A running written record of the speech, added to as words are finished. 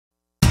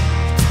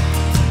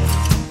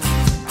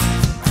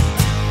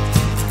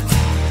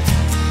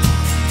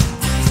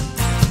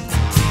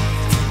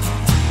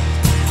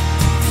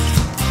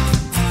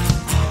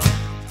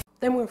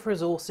Then with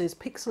resources,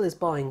 Pixel is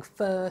buying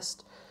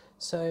first,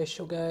 so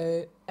she'll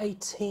go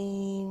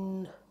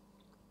 18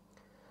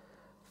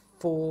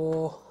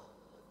 for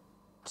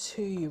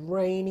 2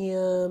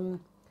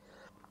 uranium,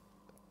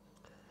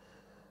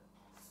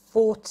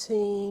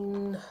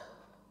 14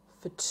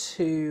 for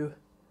 2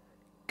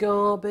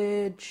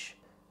 garbage,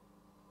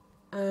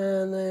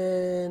 and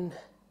then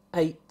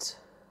 8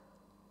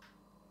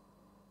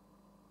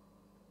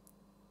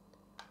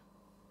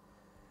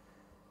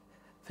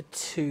 for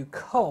 2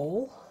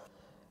 coal,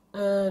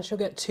 and she'll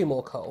get 2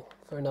 more coal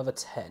for another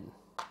 10.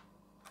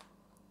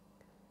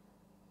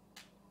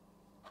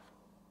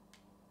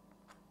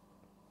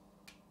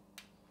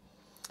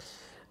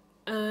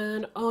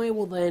 And I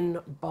will then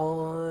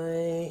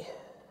buy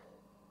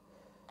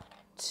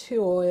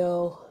 2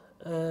 oil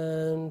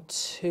and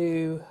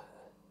 2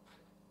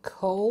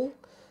 coal.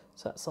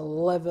 So that's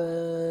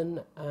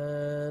 11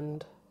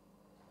 and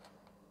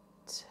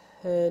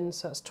 10,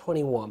 so that's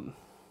 21.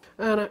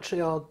 And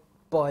actually I'll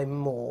buy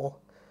more.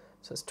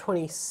 So it's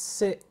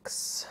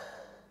 26,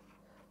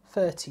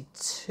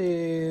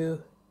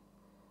 32,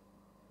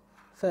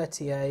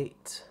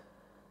 38,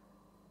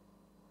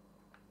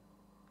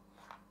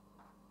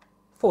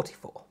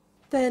 44.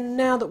 Then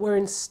now that we're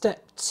in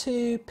step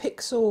 2,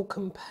 Pixel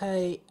can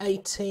pay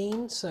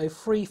 18, so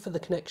 3 for the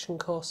connection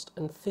cost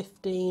and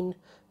 15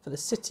 for the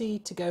city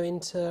to go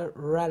into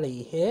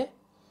Raleigh here.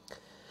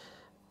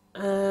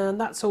 And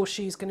that's all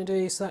she's going to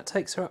do, so that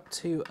takes her up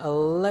to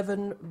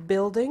 11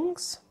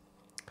 buildings.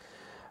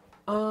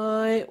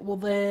 I will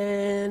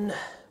then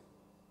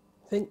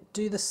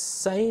do the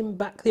same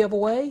back the other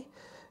way,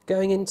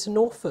 going into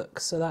Norfolk,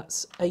 so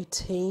that's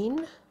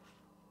 18.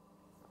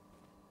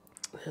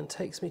 And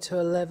takes me to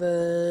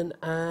 11,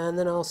 and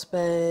then I'll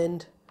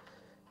spend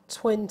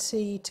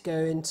 20 to go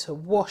into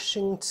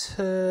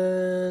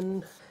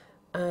Washington,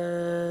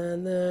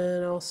 and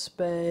then I'll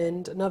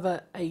spend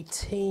another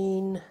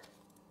 18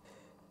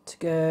 to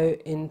go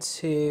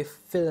into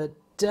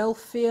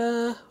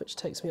Philadelphia, which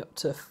takes me up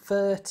to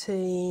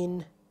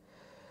 13,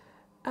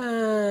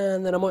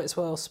 and then I might as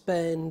well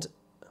spend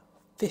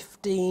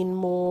 15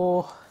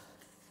 more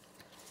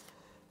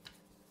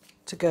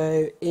to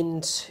go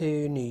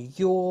into New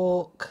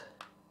York.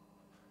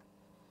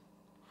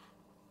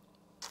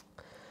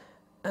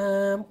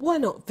 Why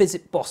not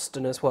visit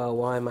Boston as well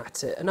while I'm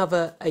at it?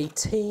 Another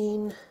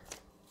 18.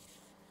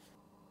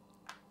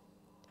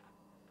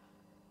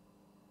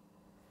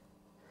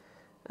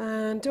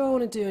 And do I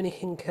want to do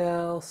anything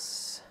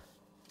else?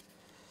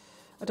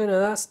 I don't know,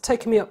 that's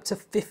taking me up to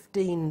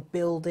 15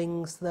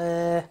 buildings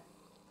there.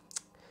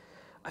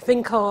 I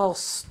think I'll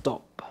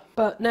stop.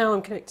 But now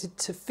I'm connected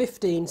to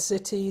 15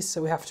 cities,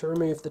 so we have to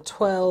remove the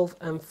 12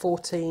 and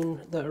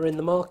 14 that are in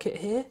the market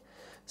here.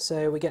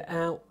 So we get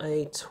out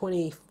a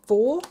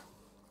 24.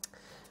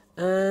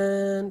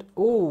 And,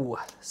 ooh,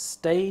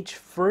 stage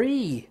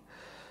 3.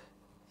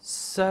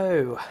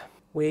 So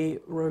we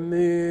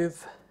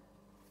remove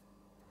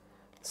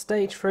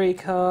stage 3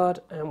 card,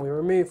 and we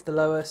remove the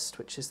lowest,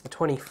 which is the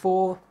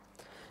 24.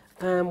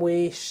 And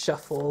we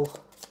shuffle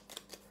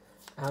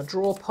our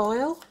draw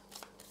pile.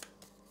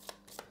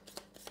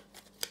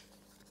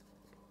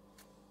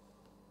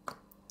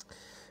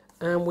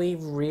 And we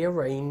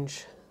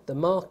rearrange the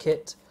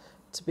market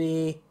to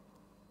be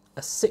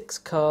a 6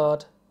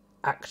 card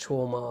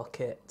actual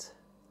market.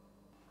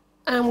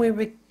 And we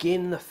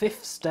begin the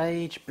 5th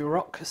stage,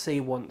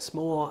 bureaucracy once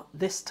more.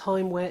 This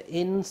time we're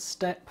in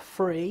step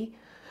 3,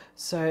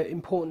 so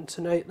important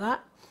to note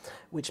that,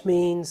 which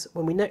means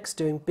when we next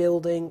doing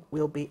building,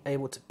 we'll be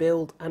able to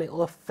build, and it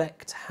will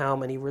affect how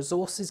many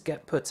resources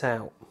get put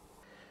out.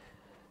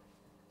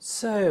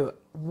 So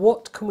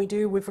what can we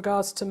do with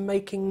regards to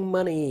making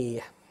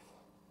money?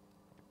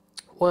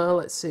 Well,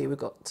 let's see, we've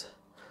got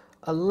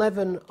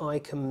 11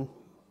 icon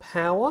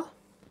power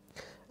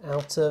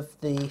out of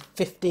the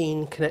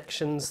 15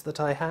 connections that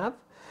I have,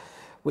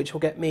 which will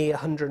get me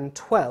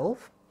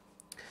 112.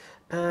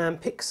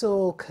 And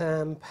Pixel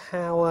can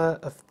power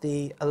of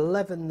the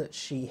 11 that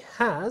she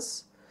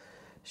has.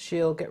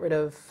 She'll get rid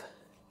of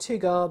 2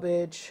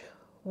 garbage,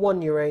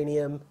 1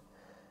 uranium,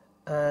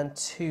 and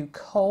 2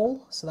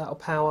 coal, so that'll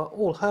power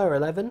all her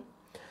 11.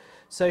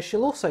 So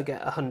she'll also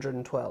get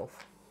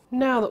 112.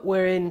 Now that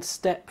we're in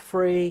step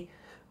 3,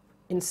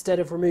 instead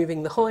of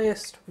removing the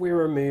highest, we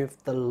remove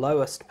the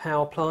lowest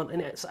power plant, and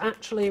it's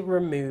actually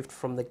removed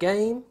from the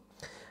game.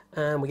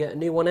 And we get a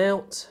new one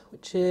out,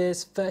 which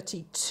is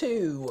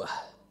 32.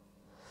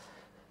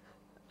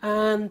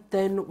 And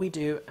then we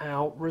do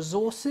our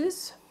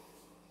resources.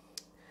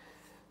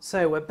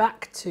 So we're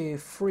back to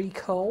 3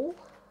 coal.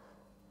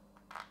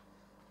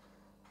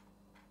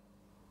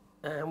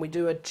 And we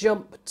do a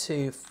jump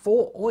to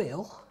 4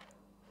 oil.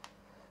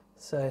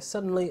 So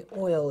suddenly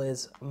oil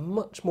is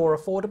much more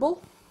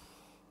affordable.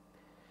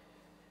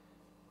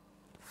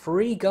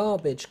 3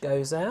 garbage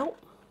goes out.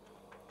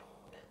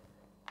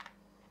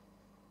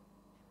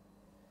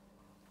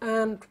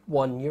 And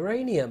 1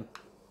 uranium.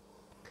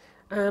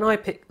 And I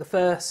pick the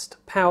first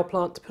power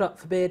plant to put up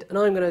for bid, and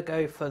I'm going to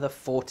go for the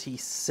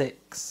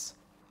 46.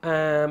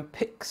 And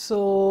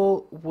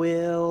Pixel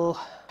will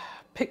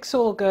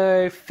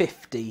go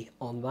 50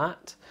 on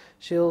that.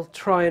 She'll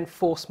try and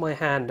force my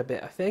hand a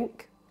bit, I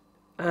think.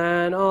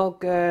 And I'll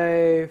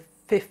go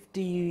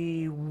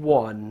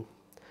 51.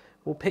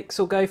 Will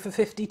Pixel go for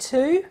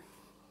 52?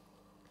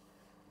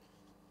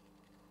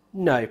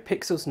 No,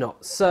 Pixel's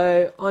not.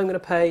 So I'm going to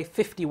pay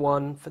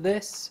 51 for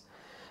this.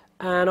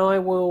 And I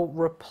will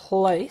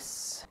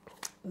replace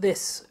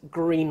this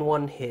green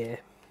one here.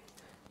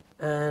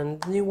 And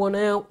the new one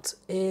out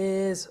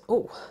is,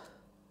 oh,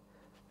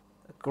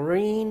 a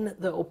green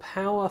that will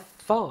power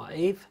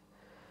 5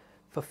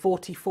 for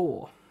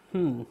 44.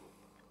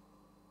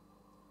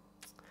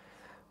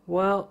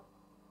 Well,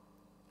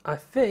 I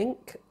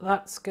think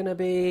that's going to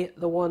be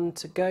the one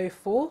to go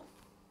for.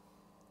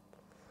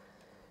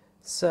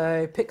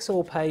 So Pixel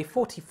will pay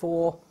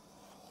 44.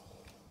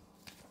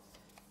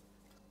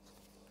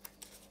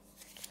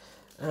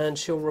 And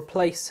she'll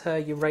replace her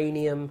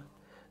uranium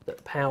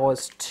that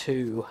powers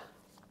 2.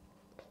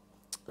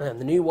 And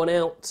the new one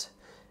out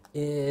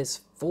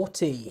is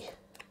 40.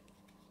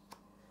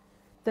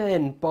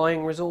 Then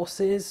buying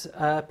resources,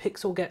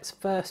 Pixel gets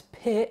first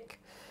pick.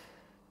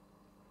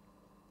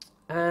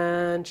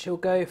 And she'll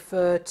go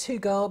for 2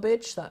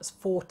 garbage, that's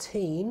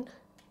 14.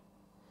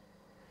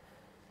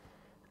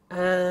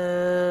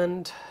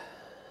 And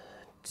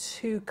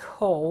 2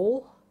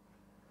 coal,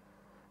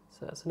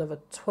 so that's another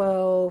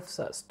 12,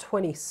 so that's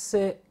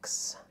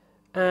 26.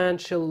 And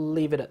she'll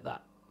leave it at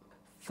that.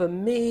 For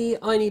me,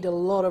 I need a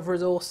lot of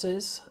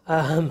resources.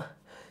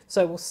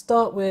 So we'll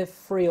start with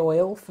free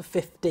oil for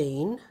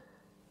 15.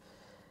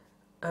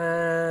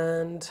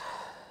 And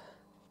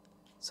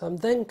so I'm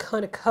then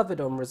kind of covered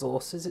on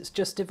resources. It's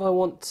just if I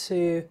want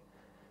to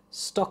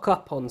stock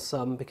up on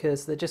some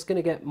because they're just going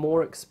to get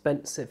more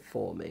expensive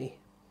for me.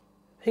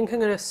 I think I'm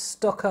going to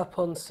stock up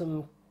on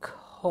some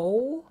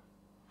coal.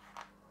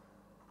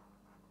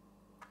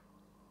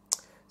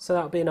 So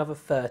that'll be another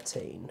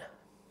 13.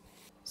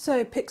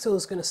 So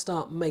Pixel's going to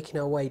start making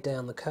her way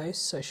down the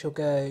coast. So she'll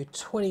go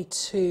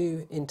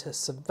 22 into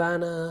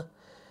Savannah,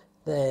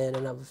 then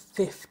another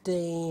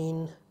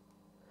 15,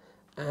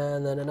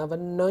 and then another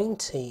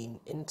 19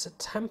 into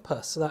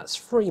Tampa. So that's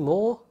 3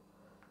 more,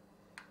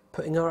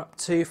 putting her up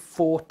to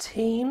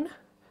 14.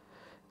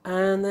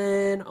 And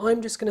then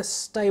I'm just going to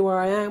stay where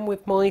I am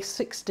with my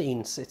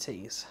 16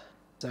 cities.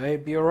 So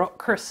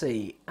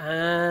bureaucracy,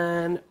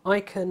 and I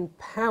can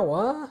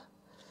power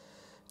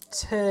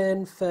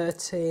 10,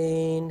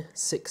 13,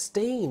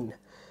 16.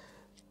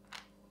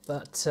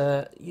 But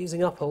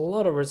using up a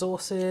lot of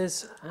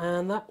resources,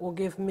 and that will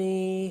give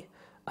me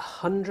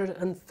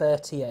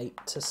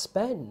 138 to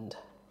spend.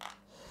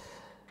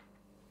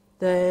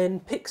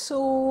 Then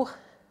Pixel,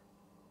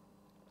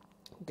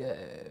 go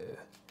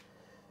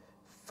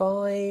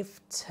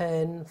 5,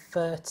 10,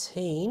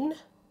 13.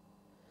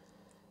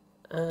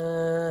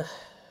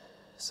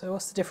 So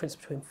what's the difference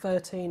between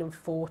 13 and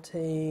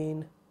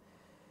 14?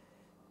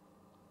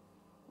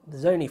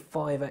 There's only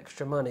 5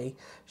 extra money.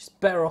 She's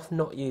better off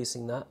not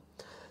using that.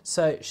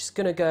 So she's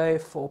going to go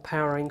for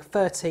powering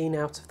 13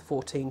 out of the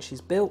 14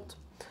 she's built.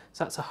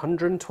 So that's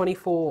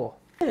 124.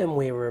 And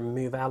we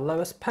remove our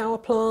lowest power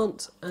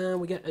plant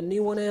and we get a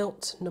new one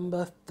out,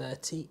 number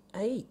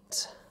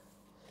 38.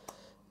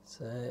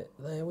 So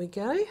there we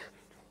go.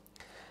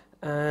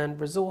 And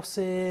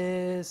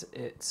resources,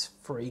 it's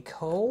free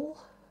coal,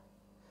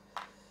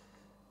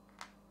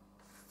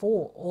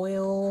 4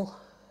 oil,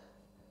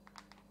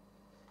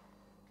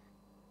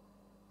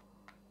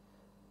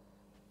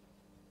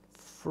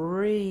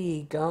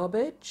 free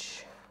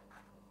garbage,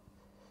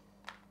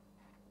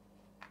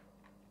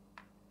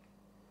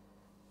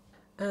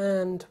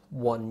 and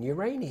 1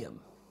 uranium.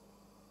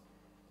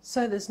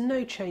 So there's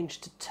no change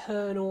to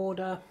turn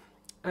order,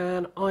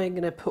 and I'm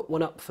going to put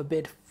one up for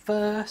bid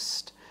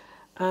first,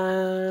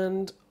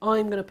 and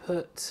I'm going to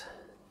put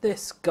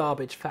this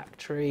garbage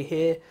factory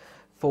here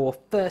for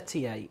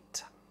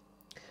 38.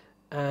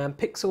 And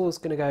Pixel's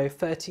going to go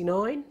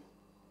 39.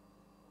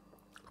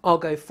 I'll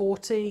go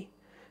 40.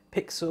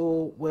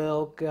 Pixel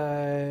will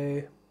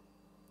go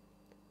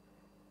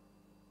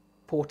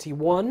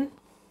 41,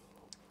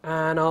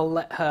 and I'll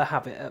let her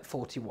have it at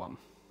 41.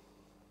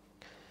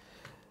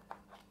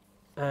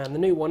 And the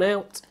new one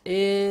out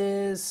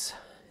is,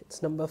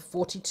 it's number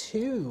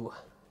 42.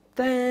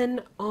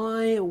 Then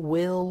I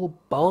will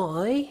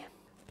buy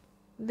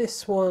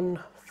this one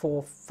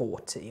for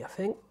 40, I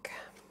think.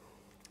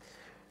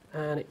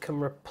 And it can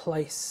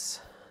replace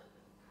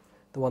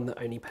the one that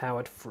only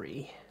powered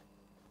 3.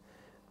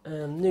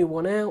 And new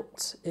one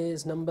out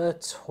is number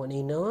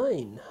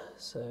 29,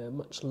 so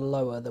much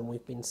lower than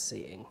we've been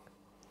seeing.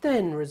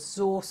 Then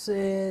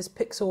resources,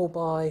 Pixel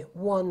buy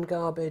 1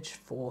 garbage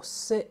for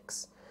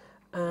 6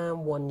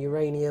 and 1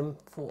 uranium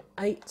for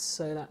 8,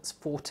 so that's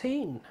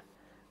 14.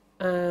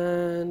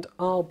 And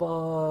I'll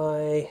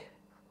buy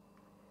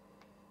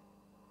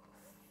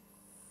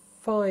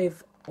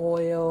 5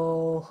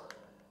 oil,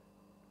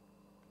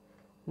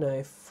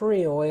 no,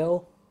 3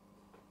 oil,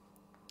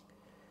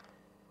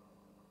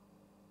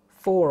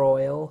 4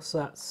 oil, so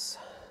that's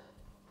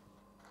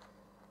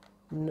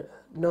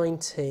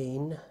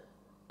 19,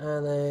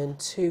 and then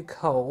 2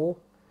 coal.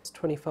 It's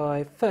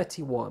 25,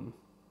 31.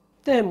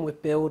 Then we're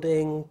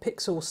building,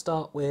 Pixel will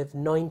start with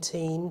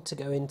 19 to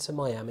go into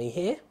Miami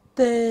here.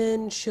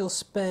 Then she'll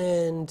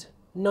spend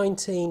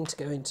 19 to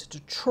go into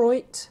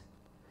Detroit,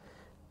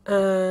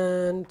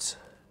 and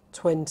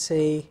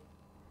 20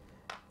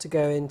 to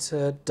go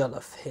into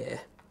Duluth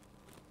here.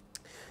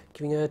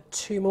 Giving her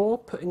 2 more,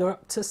 putting her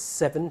up to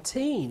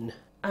 17.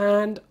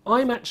 And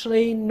I'm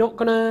actually not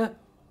going to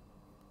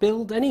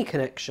build any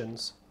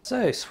connections.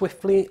 So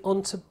swiftly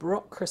onto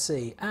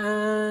bureaucracy,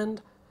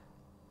 and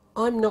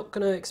I'm not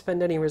going to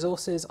expend any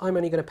resources. I'm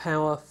only going to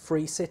power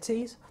 3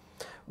 cities,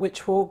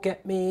 which will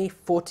get me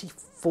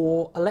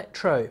 44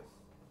 electro.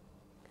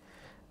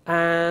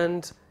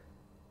 And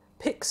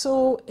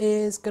Pixel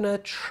is going to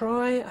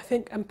try, I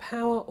think, and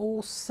power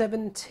all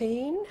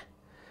 17.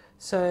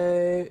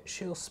 So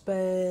she'll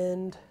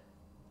spend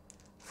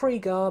 3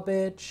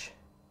 garbage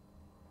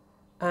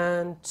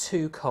and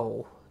 2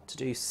 coal to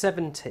do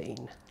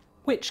 17,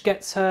 which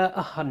gets her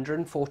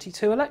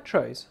 142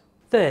 electros.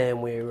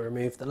 Then we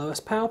remove the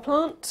lowest power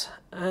plant,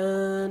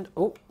 and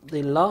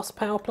the last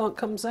power plant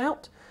comes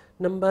out,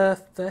 number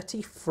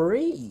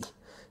 33.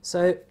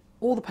 So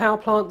all the power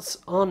plants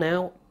are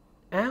now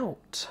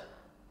out.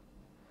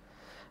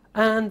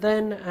 And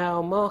then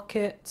our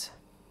market,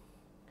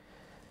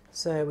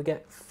 so we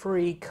get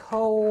 3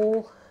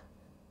 coal,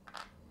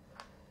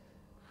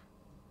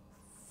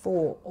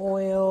 4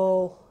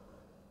 oil,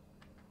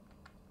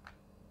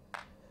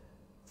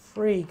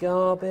 3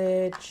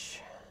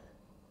 garbage,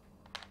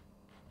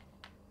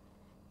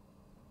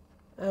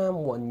 and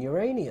 1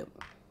 uranium.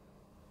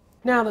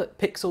 Now that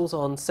Pixel's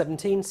on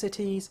 17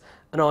 cities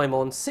and I'm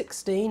on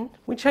 16,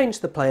 we change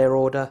the player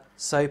order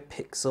so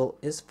Pixel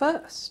is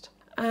first.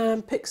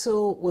 And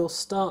Pixel will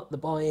start the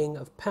buying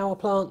of power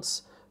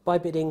plants by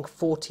bidding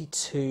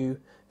 42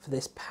 for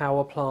this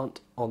power plant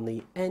on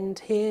the end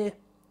here.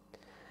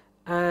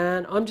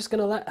 And I'm just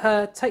going to let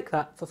her take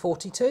that for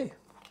 42.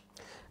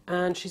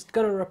 And she's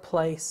going to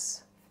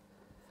replace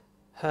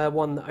her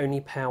one that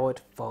only powered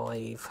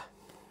 5.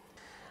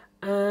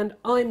 And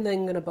I'm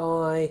then going to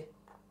buy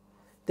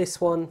this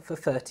one for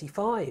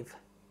 35.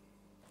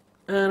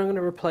 And I'm going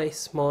to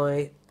replace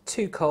my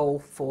 2 coal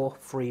for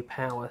 3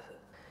 power.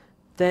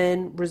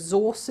 Then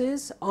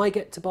resources, I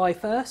get to buy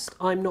first.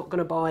 I'm not going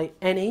to buy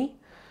any.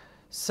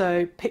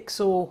 So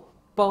Pixel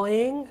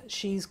buying,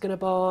 she's going to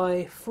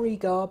buy 3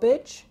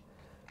 garbage.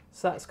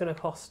 So that's going to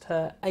cost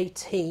her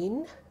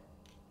 18.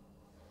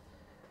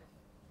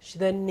 She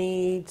then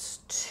needs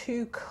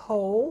 2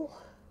 coal.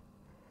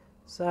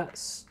 So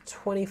that's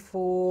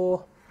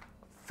 24,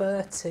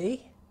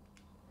 30.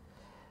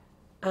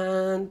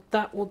 And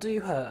that will do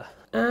her.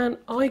 And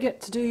I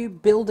get to do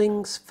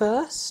buildings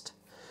first.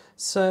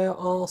 So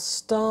I'll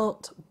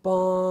start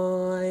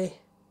by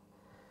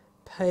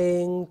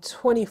paying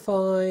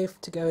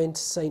 25 to go into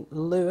St.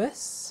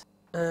 Louis.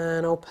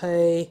 And I'll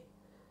pay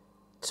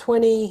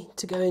 20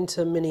 to go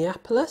into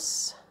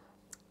Minneapolis.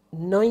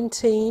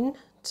 19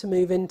 to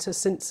move into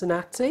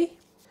Cincinnati.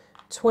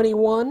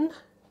 21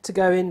 to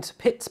go into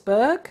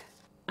Pittsburgh,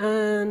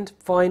 and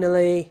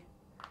finally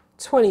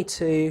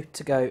 22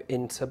 to go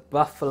into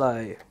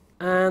Buffalo.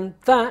 And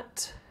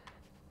that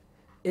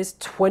is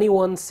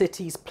 21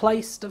 cities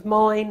placed of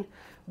mine,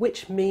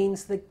 which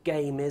means the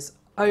game is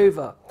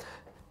over.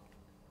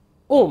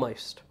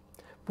 Almost.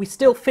 We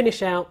still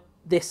finish out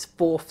this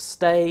 4th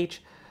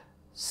stage,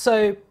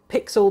 so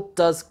Pixel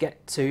does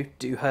get to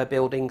do her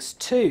buildings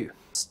too.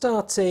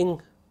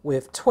 Starting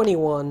with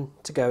 21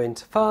 to go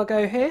into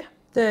Fargo here,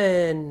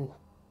 then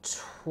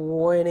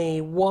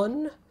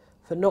 21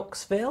 for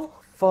Knoxville,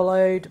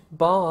 followed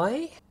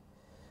by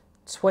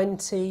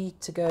 20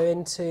 to go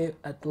into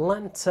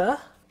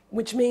Atlanta,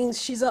 which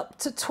means she's up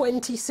to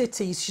 20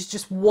 cities. She's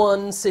just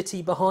 1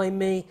 city behind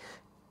me.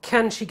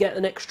 Can she get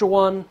an extra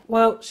one?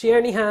 Well, she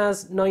only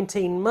has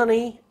 19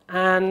 money,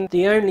 and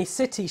the only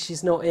city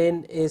she's not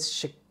in is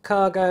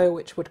Chicago,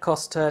 which would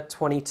cost her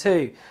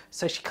 22.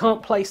 So she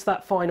can't place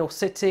that final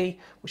city,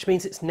 which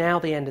means it's now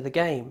the end of the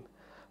game.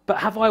 But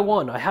have I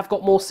won? I have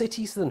got more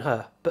cities than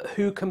her, but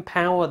who can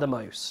power the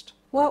most?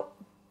 Well,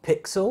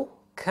 Pixel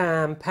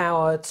can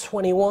power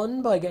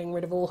 21 by getting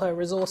rid of all her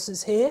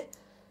resources here.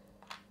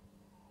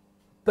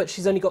 But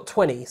she's only got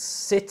 20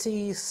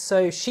 cities,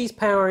 so she's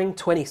powering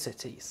 20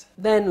 cities.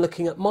 Then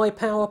looking at my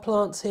power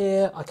plants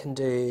here, I can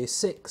do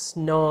 6,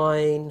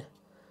 9,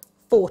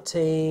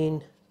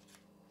 14,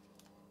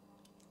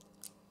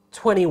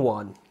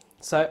 21.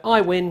 So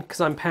I win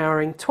because I'm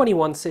powering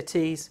 21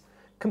 cities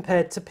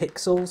compared to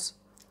Pixel's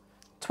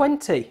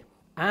 20.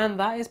 And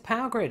that is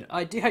Power Grid.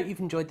 I do hope you've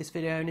enjoyed this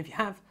video, and if you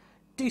have,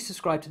 do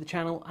subscribe to the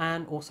channel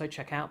and also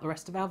check out the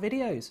rest of our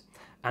videos.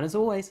 And as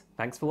always,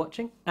 thanks for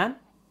watching, and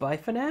bye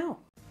for now.